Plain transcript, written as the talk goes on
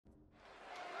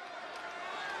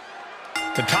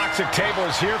The toxic table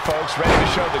is here, folks, ready to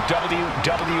show the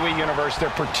WWE Universe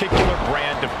their particular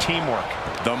brand of teamwork.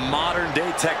 The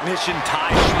modern-day technician,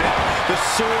 Ty Schmidt, the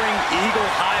soaring eagle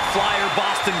high flyer,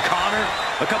 Boston Connor,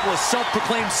 a couple of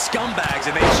self-proclaimed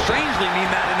scumbags, and they strangely mean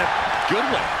that in a good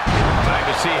way. Time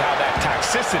to see how that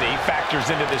toxicity factors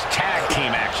into this tag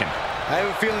team action. I have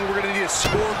a feeling we're going to need a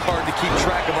scorecard to keep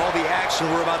track of all the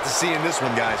action we're about to see in this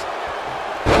one, guys.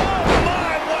 Oh,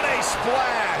 my, what a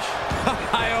splash!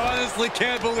 I honestly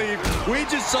can't believe we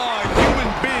just saw a human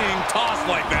being tossed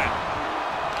like that.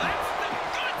 That's the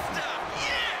good stuff,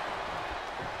 yeah!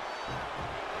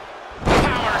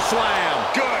 Power slam.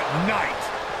 Good night.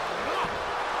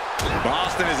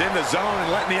 Boston is in the zone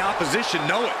and letting the opposition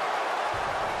know it.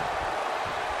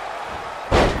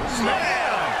 Slam!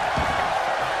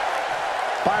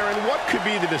 Byron, what could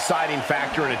be the deciding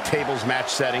factor in a tables match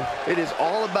setting? It is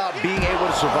all about being able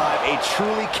to survive a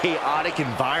truly chaotic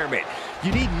environment.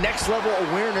 You need next-level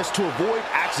awareness to avoid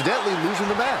accidentally losing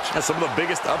the match. Some of the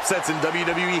biggest upsets in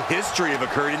WWE history have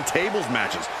occurred in tables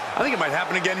matches. I think it might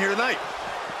happen again here tonight.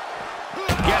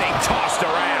 Getting tossed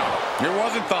around. It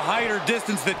wasn't the height or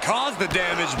distance that caused the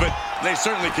damage, but they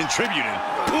certainly contributed.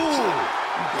 Ooh!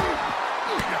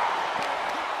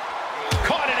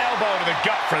 Caught an elbow to the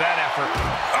gut for that effort.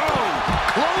 Oh,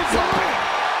 clothesline.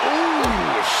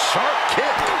 Ooh, sharp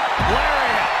kick.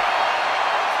 Lariat.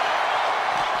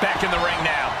 Back in the ring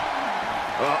now.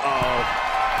 Uh-oh.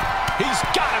 He's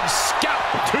got him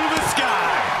scalped to the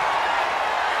sky.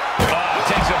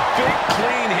 Takes a big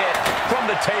clean hit from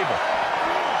the table.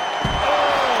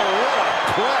 Oh, what a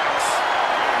plex.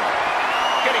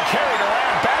 Getting carried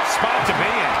around. Bad spot to be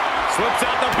in. Slips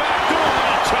out the back door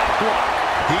with a chop block.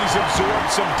 He's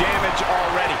absorbed some damage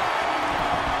already.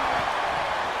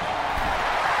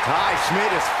 Ty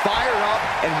Schmidt is fired up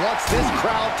and wants this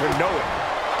crowd to know it.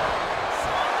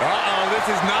 Uh-oh, this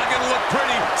is not going to look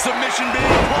pretty. Submission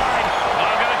being applied.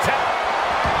 I'm going to tell.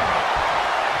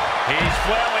 He's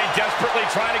flailing, desperately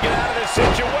trying to get out of this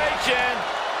situation.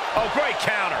 Oh, great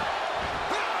counter.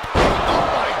 Oh,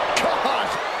 my God.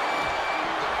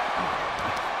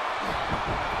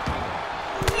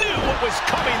 Knew what was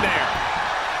coming there.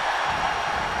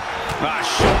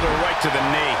 Shoulder right to the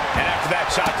knee. And after that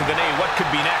shot to the knee, what could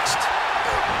be next?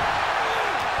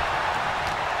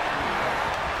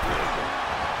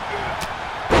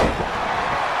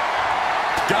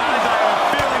 Guys, I have a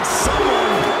feeling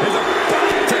someone is about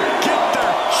to get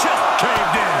their chest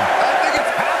caved in. I think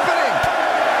it's happening.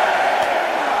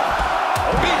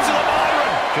 Beats the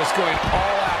Byron. Just going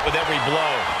all out with every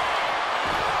blow.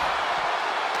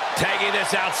 Tagging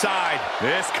this outside.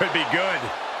 This could be good.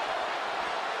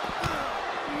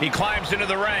 He climbs into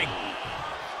the ring.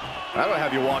 I don't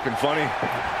have you walking funny.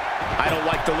 I don't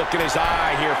like the look in his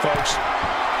eye here, folks.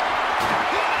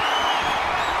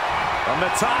 From the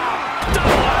top,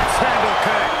 double axe handle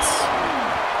connects.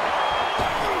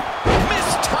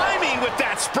 Missed timing with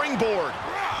that springboard.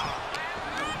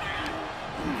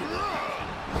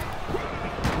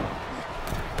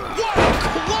 What a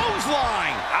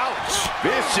clothesline! Ouch!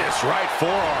 Vicious right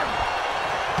forearm.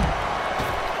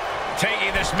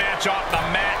 Taking this match off the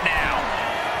mat now.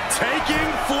 Taking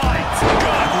flight.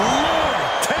 Good Lord,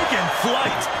 taking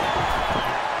flight.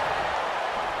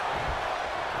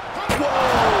 Whoa!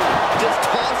 Just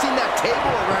tossing that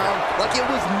table around like it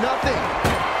was nothing.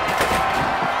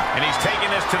 And he's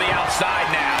taking this to the outside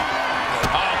now.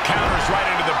 Oh, counters right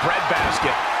into the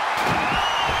breadbasket.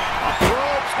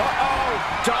 Ropes. Uh-oh.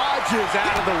 Dodges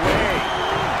out of the way.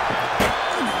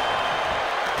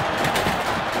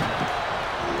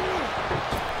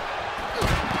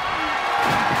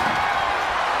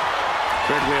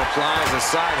 Quickly applies a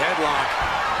side headlock.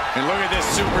 And look at this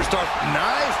superstar.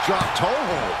 Nice drop toe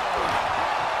hold.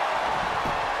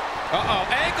 Uh-oh,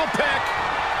 ankle pick.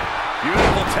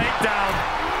 Beautiful takedown.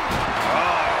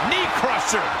 Oh, knee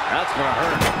crusher. That's gonna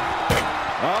hurt.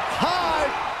 Up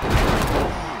high.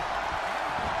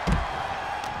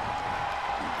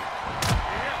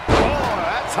 Oh,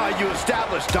 that's how you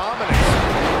establish dominance.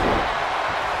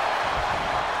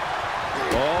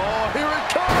 Oh, here it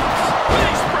comes.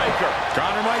 Face breaker.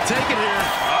 Connor might take it here.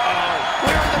 Uh-oh.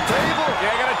 Clear the table.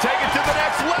 Yeah, gotta take it to the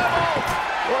next level.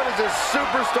 What is this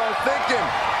superstar thinking?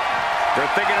 They're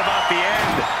thinking about the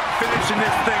end. Finishing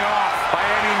this thing off by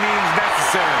any means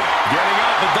necessary. Getting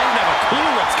up, but doesn't have a clue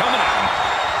what's coming at him.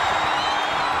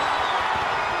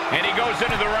 And he goes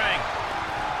into the ring.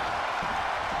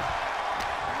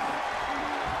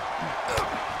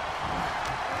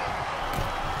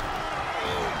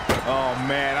 Oh,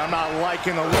 man, I'm not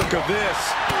liking the look of this.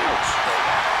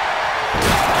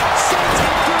 Sends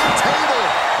him through the table.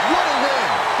 What a win.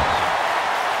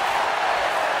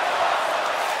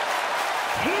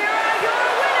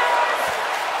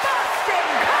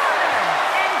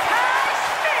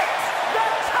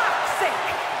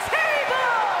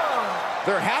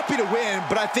 They're happy to win,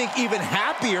 but I think even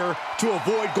happier to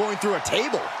avoid going through a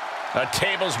table. A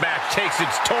tables match takes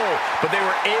its toll, but they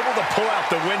were able to pull out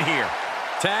the win here.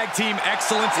 Tag team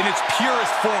excellence in its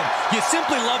purest form. You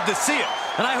simply love to see it.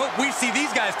 And I hope we see these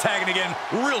guys tagging again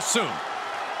real soon.